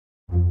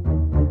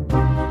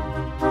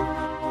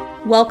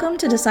Welcome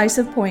to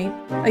Decisive Point,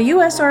 a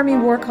U.S. Army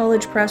War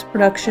College Press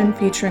production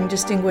featuring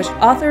distinguished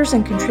authors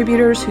and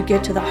contributors who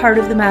get to the heart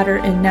of the matter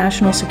in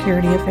national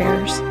security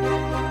affairs.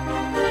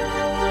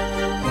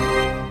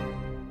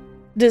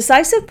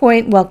 Decisive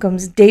Point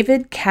welcomes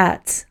David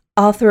Katz,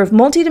 author of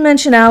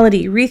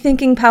Multidimensionality,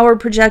 Rethinking Power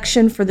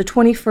Projection for the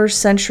 21st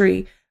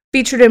Century,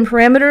 featured in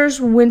Parameters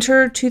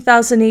Winter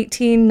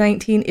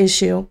 2018-19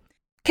 issue.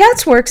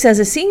 Katz works as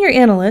a senior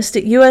analyst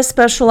at U.S.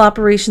 Special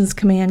Operations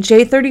Command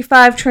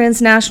J-35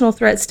 Transnational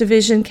Threats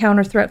Division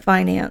Counter-Threat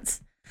Finance.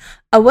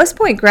 A West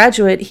Point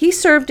graduate, he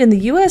served in the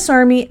U.S.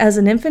 Army as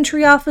an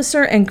infantry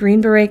officer and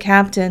Green Beret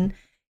captain.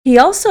 He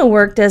also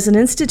worked as an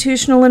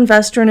institutional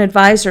investor and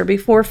advisor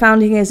before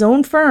founding his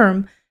own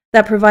firm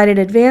that provided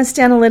advanced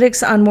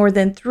analytics on more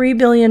than $3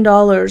 billion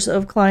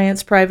of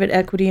clients' private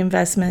equity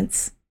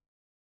investments.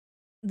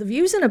 The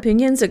views and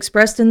opinions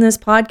expressed in this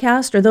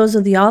podcast are those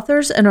of the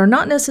authors and are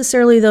not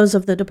necessarily those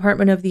of the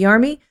Department of the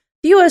Army,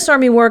 the U.S.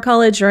 Army War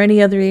College, or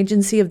any other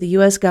agency of the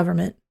U.S.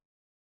 government.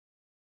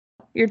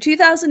 Your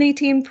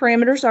 2018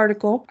 Parameters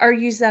article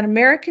argues that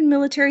American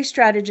military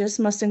strategists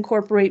must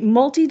incorporate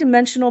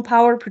multi-dimensional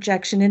power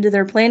projection into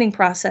their planning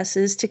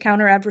processes to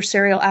counter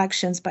adversarial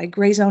actions by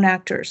gray zone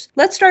actors.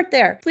 Let's start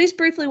there. Please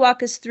briefly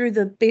walk us through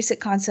the basic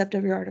concept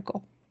of your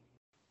article.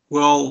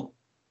 Well,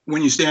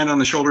 when you stand on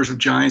the shoulders of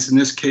giants, in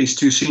this case,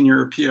 two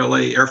senior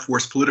PLA Air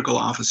Force political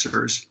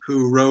officers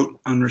who wrote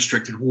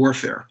Unrestricted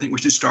Warfare, I think we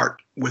should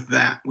start with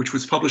that, which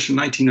was published in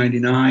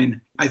 1999.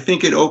 I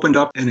think it opened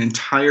up an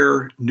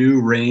entire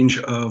new range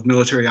of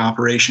military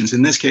operations.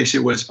 In this case,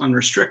 it was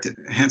unrestricted,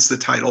 hence the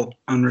title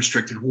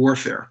Unrestricted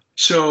Warfare.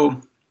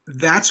 So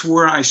that's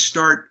where I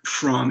start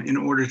from in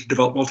order to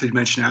develop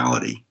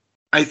multidimensionality.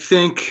 I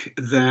think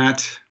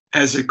that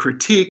as a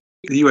critique,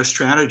 the U.S.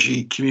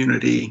 strategy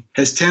community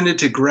has tended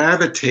to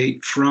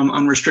gravitate from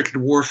unrestricted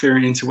warfare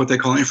into what they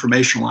call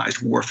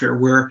informationalized warfare,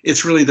 where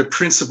it's really the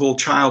principal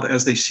child,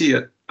 as they see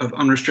it, of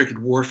unrestricted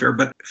warfare.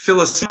 But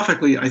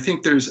philosophically, I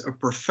think there's a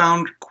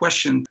profound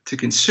question to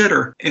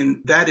consider,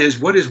 and that is,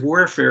 what is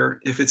warfare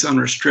if it's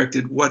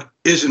unrestricted? What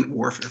isn't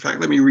warfare? In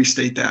fact, let me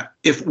restate that.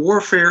 If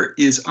warfare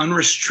is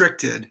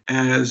unrestricted,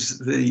 as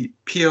the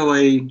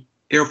PLA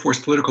Air Force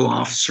political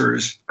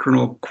officers,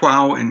 Colonel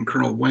Quao and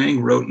Colonel Wang,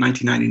 wrote in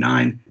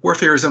 1999,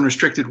 warfare is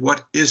unrestricted.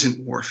 What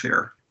isn't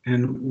warfare?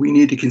 And we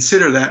need to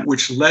consider that,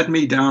 which led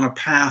me down a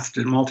path to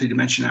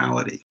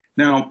multidimensionality.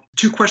 Now,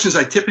 two questions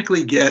I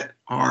typically get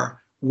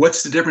are,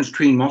 what's the difference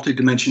between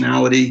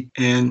multidimensionality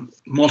and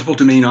multiple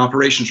domain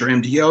operations, or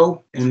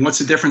MDO? And what's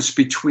the difference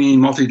between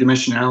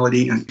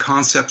multidimensionality and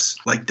concepts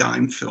like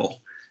dime fill?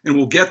 And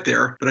we'll get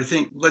there, but I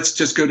think let's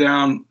just go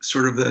down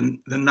sort of the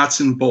nuts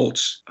and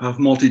bolts of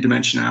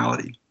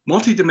multidimensionality.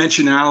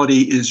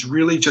 Multidimensionality is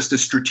really just a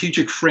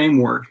strategic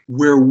framework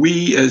where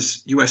we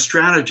as U.S.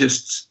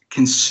 strategists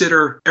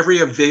consider every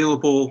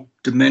available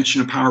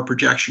dimension of power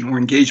projection or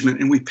engagement,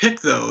 and we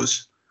pick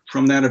those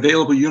from that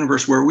available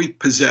universe where we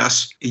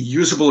possess a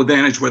usable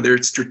advantage, whether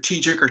it's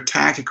strategic or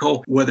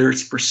tactical, whether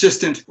it's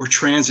persistent or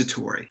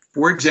transitory.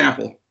 For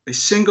example, a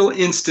single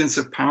instance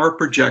of power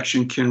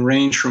projection can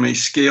range from a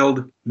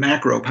scaled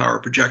macro power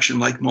projection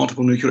like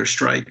multiple nuclear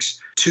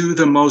strikes to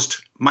the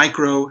most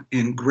micro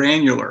and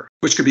granular,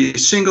 which could be a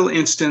single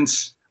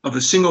instance of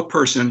a single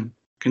person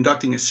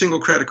conducting a single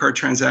credit card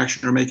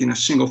transaction or making a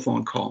single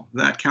phone call.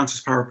 That counts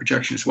as power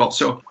projection as well.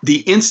 So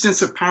the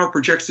instance of power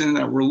projection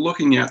that we're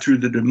looking at through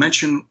the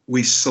dimension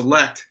we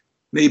select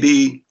may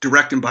be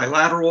direct and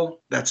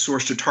bilateral, that's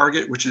source to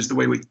target, which is the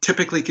way we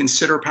typically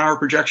consider power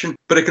projection,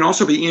 but it can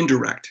also be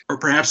indirect or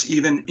perhaps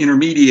even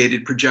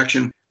intermediated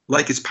projection,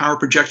 like it's power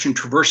projection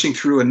traversing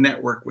through a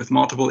network with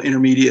multiple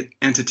intermediate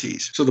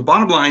entities. So the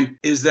bottom line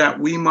is that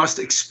we must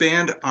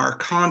expand our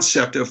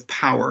concept of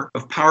power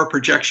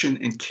projection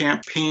and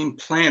campaign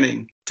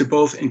planning to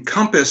both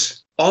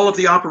encompass all of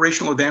the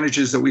operational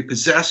advantages that we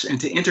possess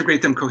and to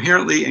integrate them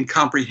coherently and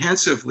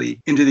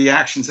comprehensively into the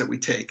actions that we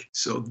take.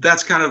 So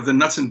that's kind of the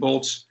nuts and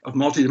bolts of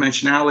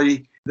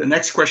multidimensionality. The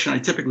next question I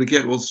typically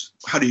get was,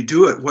 how do you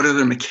do it? What are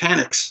the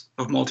mechanics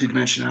of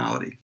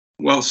multidimensionality?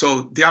 Well,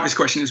 so the obvious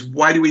question is,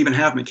 why do we even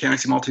have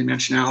mechanics of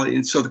multidimensionality?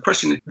 And so the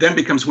question then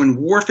becomes, when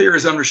warfare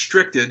is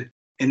unrestricted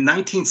and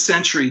 19th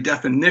century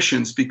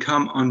definitions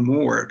become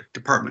unmoored,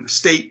 Department of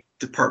State,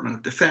 Department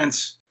of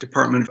Defense,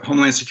 Department of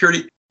Homeland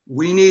Security,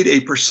 we need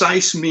a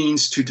precise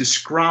means to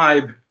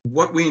describe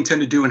what we intend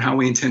to do and how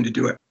we intend to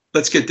do it.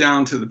 Let's get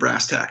down to the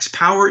brass tacks.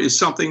 Power is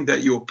something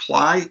that you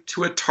apply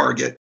to a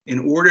target in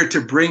order to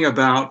bring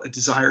about a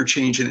desired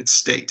change in its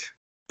state.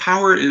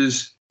 Power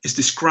is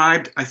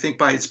described, I think,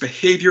 by its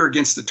behavior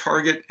against the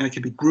target, and it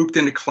can be grouped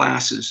into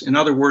classes. In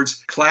other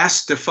words,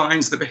 class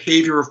defines the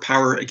behavior of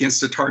power against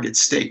the target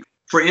state.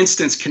 For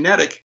instance,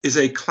 kinetic is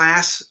a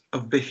class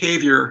of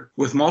behavior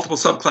with multiple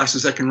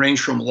subclasses that can range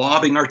from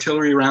lobbing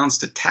artillery rounds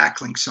to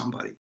tackling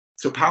somebody.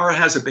 So power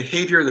has a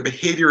behavior. The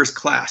behavior is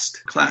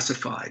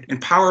classified. And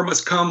power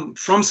must come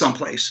from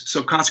someplace.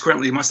 So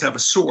consequently, it must have a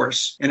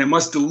source, and it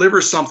must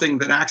deliver something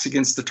that acts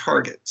against the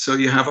target. So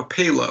you have a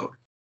payload.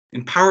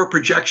 In power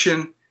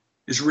projection,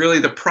 is really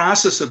the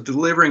process of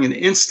delivering an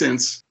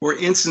instance or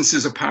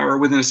instances of power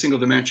within a single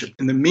dimension.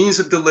 And the means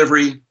of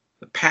delivery,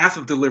 the path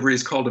of delivery,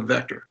 is called a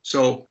vector.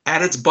 So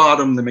at its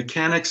bottom, the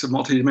mechanics of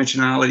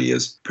multidimensionality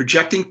is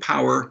projecting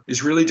power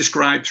is really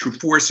described through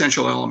four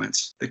essential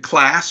elements: the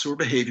class or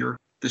behavior,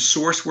 the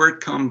source where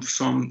it comes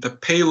from, the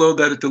payload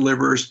that it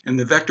delivers, and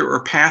the vector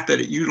or path that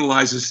it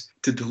utilizes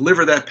to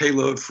deliver that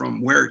payload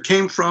from where it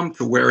came from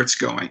to where it's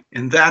going.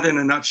 And that, in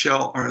a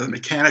nutshell, are the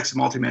mechanics of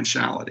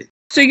multidimensionality.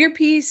 So your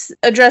piece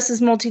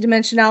addresses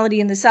multidimensionality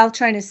in the South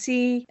China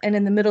Sea and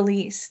in the Middle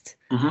East.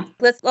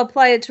 Let's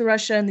apply it to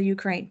Russia and the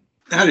Ukraine.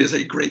 That is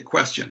a great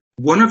question.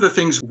 One of the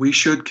things we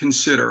should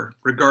consider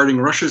regarding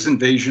Russia's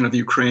invasion of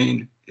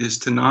Ukraine is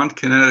to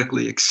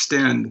non-kinetically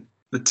extend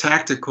the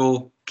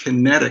tactical,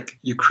 kinetic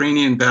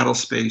Ukrainian battle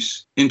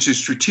space into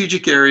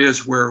strategic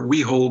areas where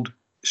we hold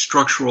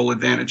structural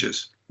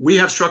advantages. We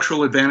have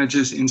structural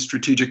advantages in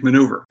strategic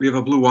maneuver. We have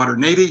a blue water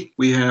navy,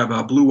 we have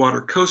a blue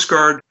water coast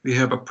guard, we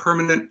have a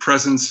permanent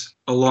presence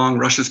along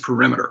Russia's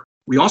perimeter.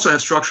 We also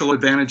have structural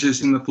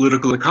advantages in the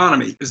political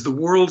economy. As the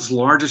world's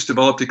largest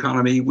developed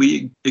economy,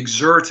 we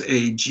exert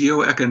a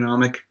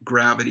geoeconomic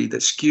gravity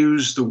that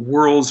skews the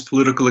world's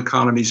political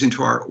economies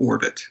into our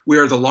orbit. We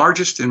are the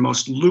largest and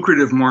most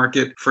lucrative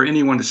market for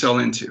anyone to sell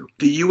into.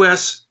 The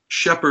U.S.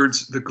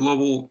 shepherds the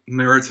global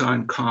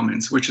maritime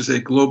commons, which is a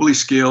globally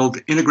scaled,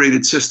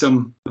 integrated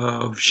system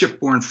of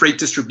shipborne freight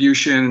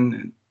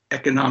distribution,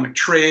 economic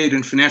trade,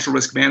 and financial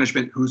risk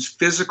management, whose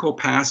physical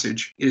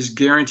passage is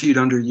guaranteed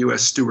under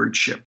U.S.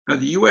 stewardship. Now,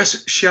 the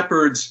U.S.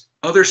 shepherds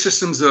other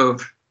systems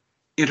of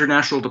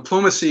international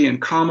diplomacy and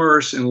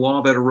commerce and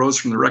law that arose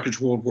from the wreckage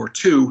of World War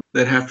II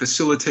that have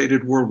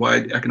facilitated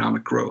worldwide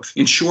economic growth.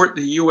 In short,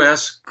 the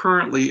U.S.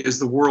 currently is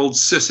the world's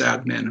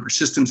sysadmin, or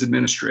systems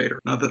administrator.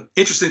 Now, the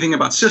interesting thing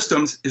about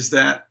systems is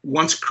that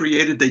once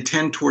created, they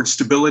tend towards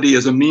stability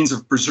as a means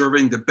of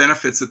preserving the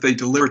benefits that they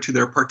deliver to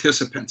their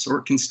participants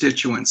or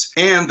constituents.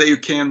 And they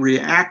can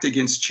react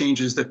against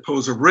changes that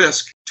pose a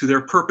risk to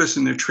their purpose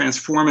and their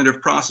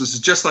transformative processes,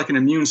 just like an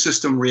immune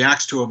system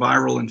reacts to a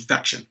viral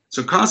infection.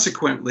 So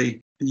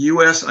consequently, the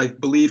U.S., I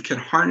believe, can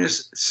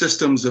harness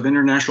systems of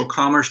international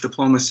commerce,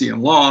 diplomacy,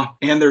 and law,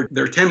 and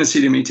their tendency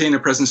to maintain a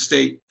present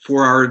state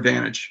for our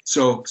advantage.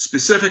 So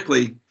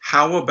specifically,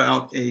 how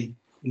about a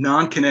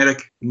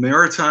non-kinetic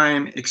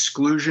maritime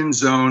exclusion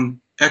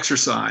zone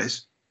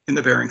exercise in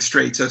the Bering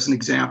Straits as an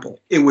example?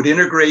 It would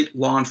integrate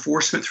law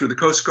enforcement through the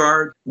Coast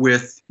Guard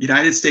with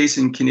United States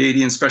and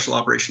Canadian Special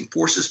Operation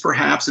Forces,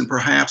 perhaps, and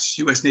perhaps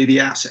U.S. Navy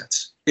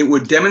assets. It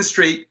would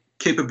demonstrate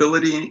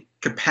capability,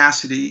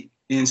 capacity,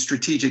 in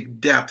strategic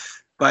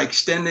depth by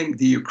extending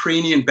the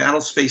Ukrainian battle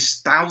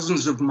space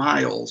thousands of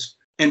miles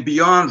and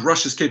beyond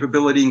Russia's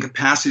capability and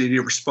capacity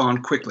to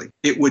respond quickly.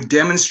 It would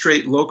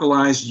demonstrate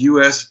localized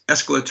U.S.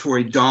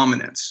 escalatory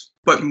dominance.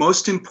 But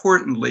most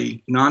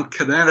importantly,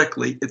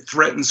 non-kinetically, it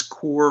threatens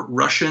core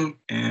Russian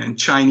and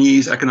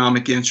Chinese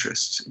economic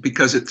interests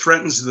because it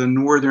threatens the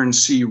Northern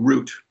Sea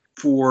route.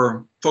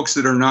 For folks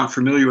that are not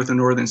familiar with the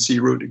Northern Sea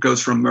route, it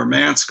goes from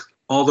Murmansk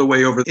all the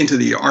way over into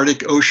the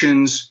Arctic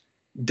Oceans,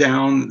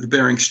 down the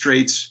Bering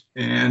Straits,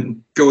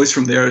 and goes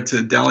from there to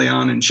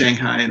Dalian and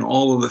Shanghai and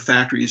all of the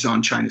factories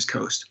on China's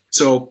coast.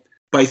 So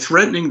by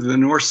threatening the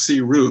North Sea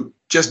route,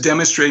 just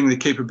demonstrating the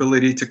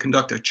capability to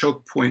conduct a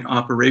choke point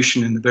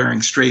operation in the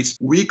Bering Straits,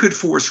 we could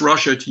force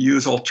Russia to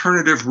use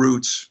alternative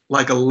routes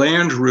like a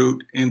land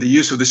route and the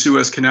use of the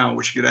Suez Canal,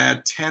 which could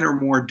add 10 or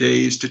more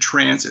days to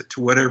transit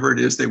to whatever it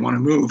is they want to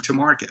move to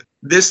market.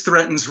 This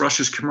threatens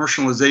Russia's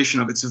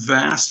commercialization of its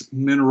vast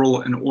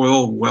mineral and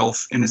oil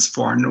wealth in its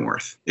far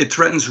north. It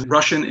threatens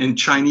Russian and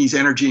Chinese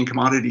energy and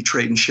commodity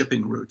trade and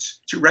shipping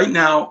routes. So right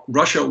now,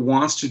 Russia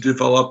wants to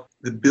develop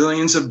the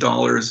billions of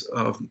dollars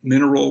of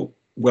mineral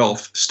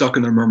wealth stuck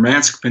in the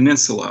Murmansk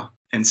Peninsula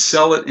and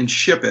sell it and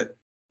ship it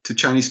to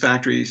Chinese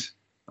factories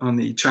on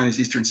the Chinese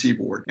eastern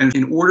seaboard. And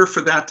in order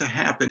for that to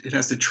happen, it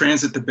has to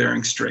transit the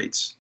Bering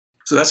Straits.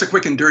 So that's a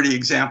quick and dirty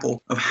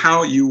example of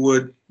how you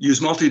would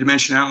use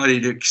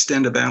multidimensionality to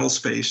extend a battle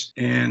space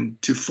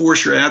and to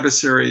force your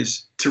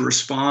adversaries to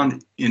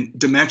respond in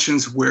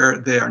dimensions where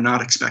they are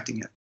not expecting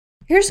it.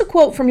 Here's a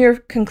quote from your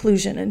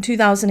conclusion in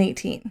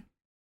 2018.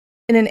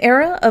 In an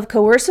era of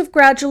coercive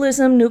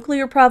gradualism,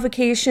 nuclear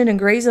provocation, and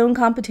gray zone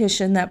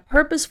competition that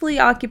purposefully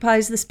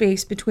occupies the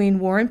space between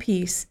war and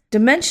peace,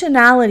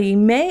 dimensionality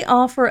may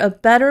offer a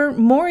better,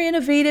 more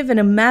innovative, and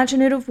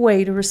imaginative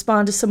way to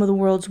respond to some of the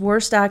world's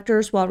worst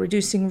actors while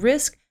reducing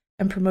risk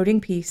and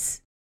promoting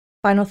peace.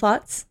 Final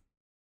thoughts?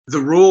 The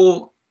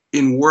rule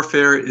in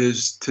warfare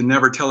is to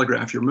never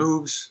telegraph your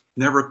moves,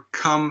 never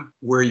come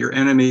where your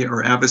enemy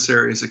or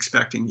adversary is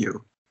expecting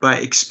you. By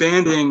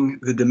expanding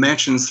the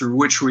dimensions through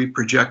which we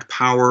project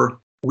power,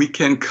 we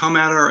can come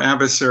at our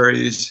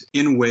adversaries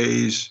in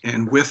ways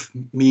and with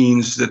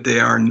means that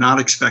they are not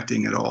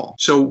expecting at all.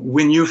 So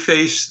when you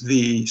face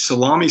the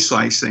salami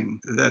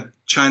slicing that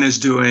China's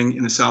doing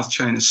in the South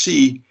China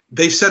Sea,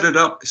 they set it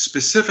up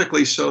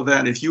specifically so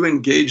that if you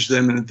engage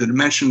them in the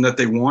dimension that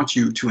they want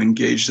you to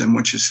engage them,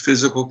 which is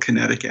physical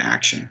kinetic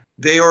action,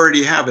 they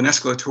already have an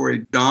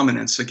escalatory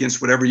dominance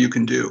against whatever you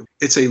can do.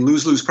 It's a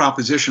lose-lose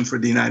proposition for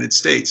the United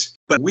States.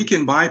 But we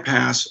can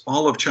bypass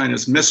all of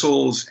China's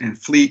missiles and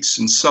fleets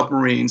and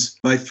submarines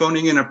by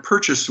phoning in a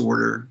purchase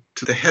order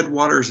to the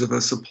headwaters of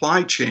a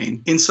supply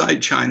chain inside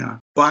China,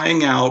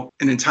 buying out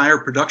an entire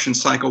production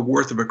cycle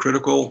worth of a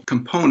critical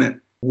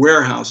component,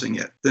 warehousing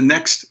it. The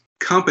next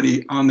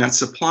company on that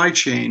supply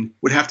chain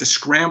would have to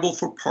scramble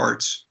for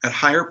parts at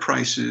higher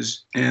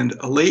prices and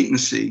a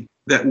latency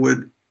that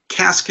would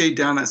cascade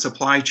down that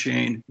supply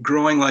chain,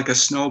 growing like a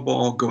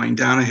snowball going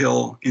down a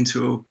hill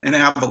into an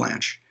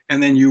avalanche.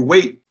 And then you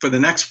wait for the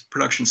next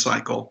production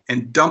cycle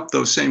and dump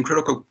those same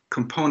critical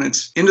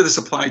components into the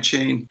supply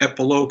chain at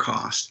below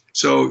cost.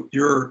 So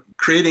you're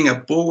creating a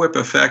bullwhip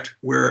effect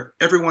where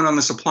everyone on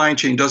the supply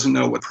chain doesn't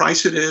know what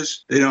price it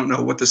is, they don't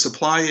know what the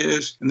supply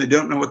is, and they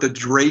don't know what the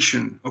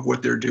duration of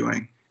what they're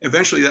doing.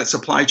 Eventually that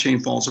supply chain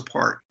falls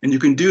apart. And you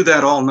can do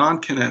that all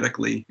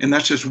non-kinetically. And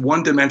that's just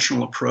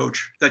one-dimensional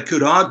approach that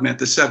could augment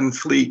the 7th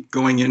Fleet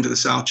going into the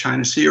South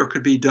China Sea, or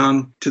could be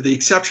done to the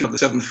exception of the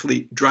 7th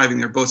Fleet driving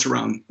their boats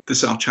around the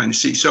South China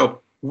Sea. So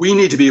we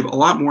need to be a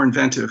lot more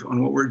inventive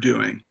on what we're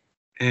doing.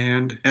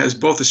 And as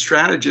both a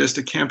strategist,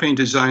 a campaign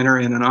designer,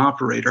 and an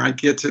operator, I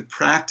get to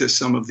practice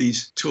some of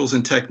these tools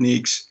and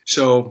techniques.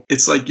 So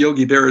it's like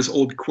Yogi Berra's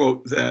old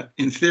quote that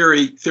in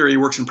theory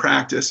works in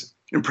practice.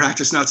 In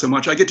practice, not so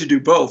much. I get to do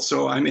both,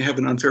 so I may have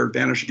an unfair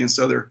advantage against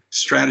other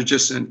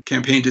strategists and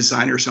campaign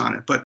designers on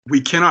it. But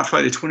we cannot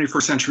fight a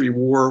 21st century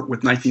war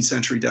with 19th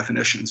century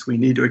definitions. We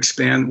need to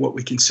expand what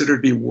we consider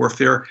to be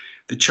warfare.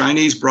 The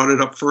Chinese brought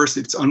it up first.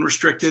 It's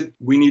unrestricted.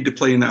 We need to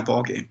play in that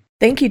ballgame.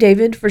 Thank you,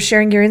 David, for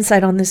sharing your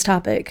insight on this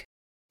topic.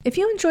 If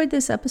you enjoyed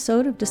this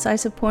episode of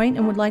Decisive Point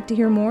and would like to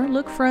hear more,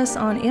 look for us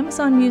on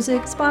Amazon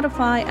Music,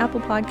 Spotify, Apple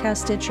Podcast,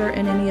 Stitcher,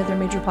 and any other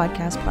major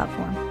podcast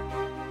platform.